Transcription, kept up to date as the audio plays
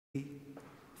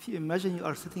If you imagine you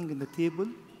are sitting in the table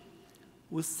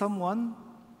with someone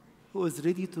who is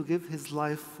ready to give his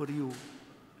life for you,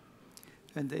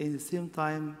 and at the same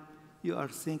time, you are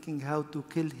thinking how to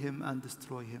kill him and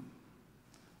destroy him.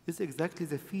 This is exactly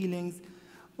the feelings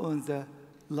on the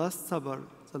Last Supper.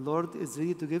 The Lord is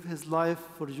ready to give his life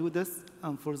for Judas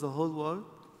and for the whole world,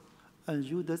 and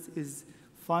Judas is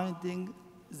finding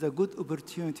the good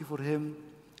opportunity for him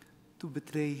to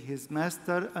betray his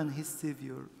master and his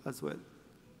Savior as well.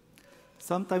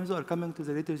 Sometimes we are coming to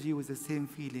the liturgy with the same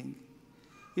feeling.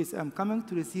 Yes, I'm coming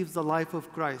to receive the life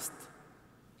of Christ,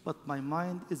 but my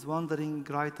mind is wandering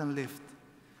right and left,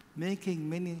 making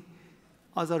many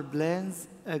other plans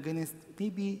against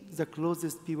maybe the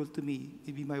closest people to me,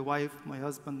 maybe my wife, my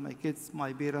husband, my kids,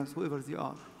 my parents, whoever they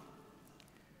are.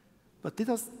 But let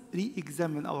us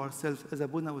re-examine ourselves, as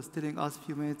Abuna was telling us a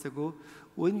few minutes ago,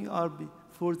 when we are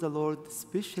before the Lord,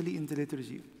 especially in the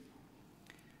liturgy.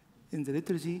 In the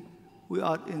liturgy, we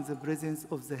are in the presence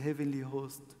of the heavenly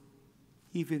host.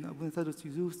 Even Abuna Tadros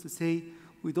used to say,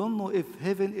 we don't know if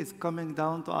heaven is coming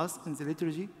down to us in the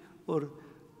liturgy or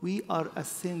we are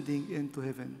ascending into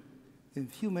heaven. In a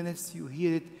few minutes, you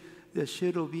hear it, the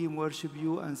cherubim worship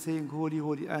you and saying, holy,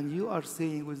 holy, and you are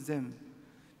saying with them,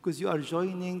 because you are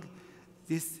joining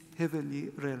this heavenly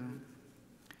realm.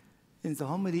 In the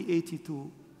homily 82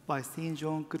 by St.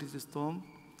 John Chrysostom,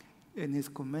 in his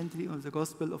commentary on the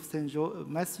Gospel of St.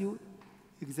 Matthew,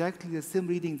 exactly the same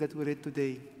reading that we read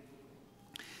today,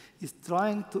 is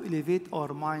trying to elevate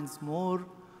our minds more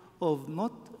of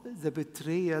not the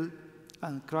betrayal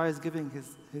and Christ giving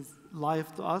his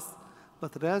life to us,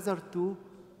 but rather to,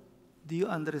 do you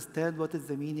understand what is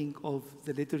the meaning of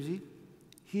the liturgy?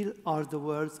 Here are the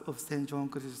words of St. John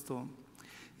Chrysostom.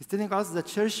 He's telling us the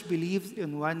church believes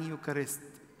in one Eucharist,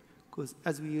 because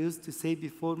as we used to say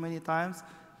before many times,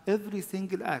 every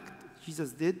single act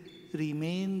Jesus did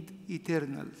remained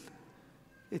eternal.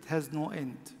 It has no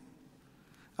end.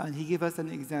 And he gave us an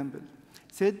example.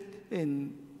 He said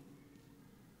in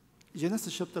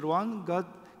Genesis chapter 1, God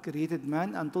created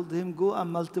man and told him, go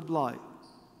and multiply.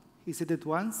 He said it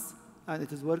once, and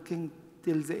it is working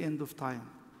till the end of time.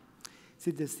 He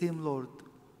said the same Lord.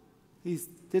 He's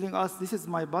telling us, this is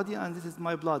my body and this is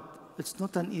my blood. It's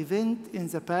not an event in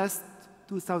the past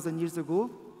 2,000 years ago.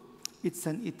 It's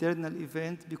an eternal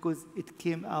event because it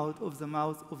came out of the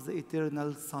mouth of the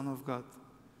eternal Son of God.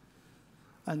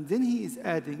 And then he is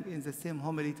adding in the same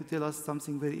homily to tell us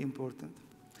something very important.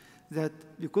 That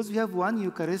because we have one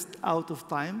Eucharist out of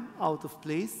time, out of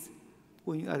place,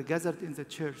 when you are gathered in the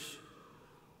church,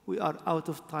 we are out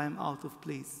of time, out of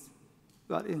place.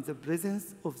 We are in the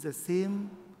presence of the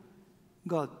same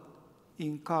God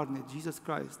incarnate, Jesus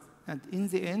Christ. And in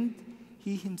the end,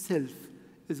 he himself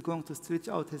is going to stretch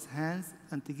out his hands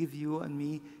and to give you and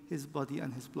me his body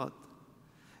and his blood.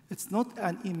 It's not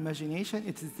an imagination,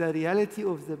 it is the reality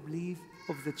of the belief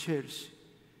of the church.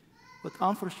 But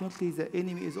unfortunately, the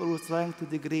enemy is always trying to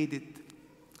degrade it.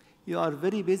 You are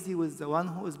very busy with the one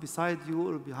who is beside you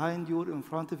or behind you or in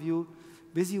front of you,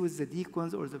 busy with the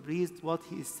deacons or the priest, what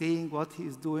he is saying, what he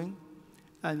is doing,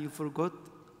 and you forgot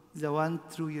the one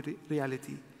true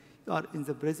reality. You are in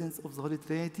the presence of the Holy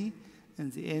Trinity. In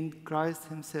the end, Christ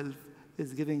himself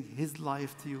is giving his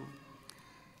life to you.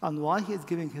 And why he is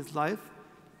giving his life?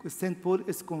 Because St. Paul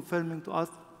is confirming to us,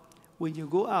 when you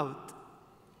go out,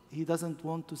 he doesn't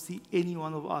want to see any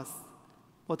one of us.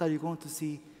 What are you going to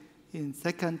see? In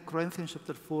 2 Corinthians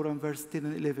chapter 4 and verse 10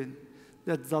 and 11,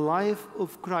 that the life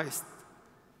of Christ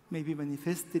may be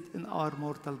manifested in our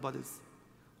mortal bodies.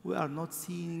 We are not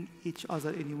seeing each other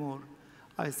anymore.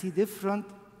 I see different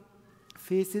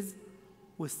faces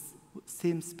with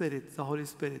same Spirit, the Holy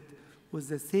Spirit, with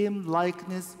the same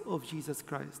likeness of Jesus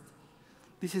Christ.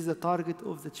 This is the target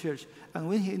of the church. And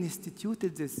when he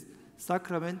instituted this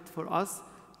sacrament for us,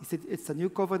 he said, it's a new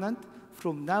covenant.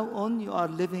 From now on, you are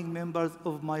living members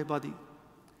of my body.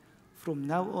 From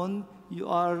now on, you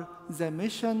are the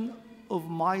mission of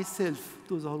myself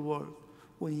to the whole world.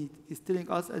 When he is telling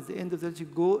us at the end of the liturgy,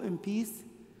 go in peace,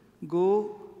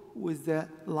 go with the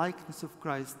likeness of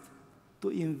Christ to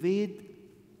invade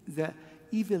the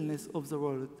evilness of the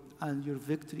world, and your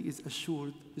victory is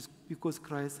assured because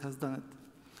Christ has done it.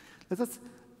 Let us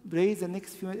pray the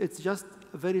next few minutes. It's just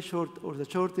very short, or the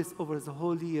shortest over the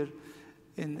whole year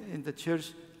in the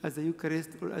church as a Eucharist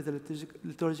or as a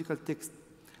liturgical text.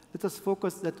 Let us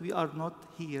focus that we are not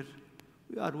here.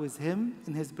 We are with him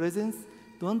in his presence.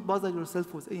 Don't bother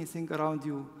yourself with anything around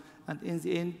you. And in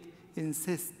the end,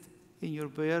 insist in your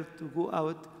prayer to go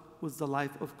out with the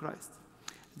life of Christ.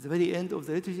 At the very end of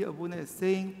the liturgy, Abuna is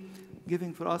saying,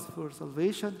 giving for us for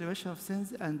salvation, remission of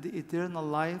sins, and the eternal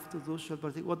life to those who shall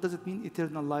partake. What does it mean,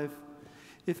 eternal life?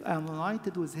 If I'm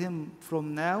united with him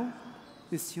from now,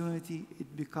 this unity,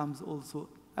 it becomes also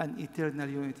an eternal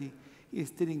unity.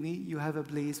 He's telling me, you have a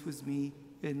place with me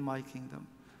in my kingdom.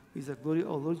 With the glory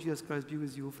of Lord Jesus Christ be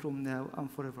with you from now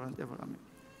and forever and ever. Amen.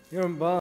 You're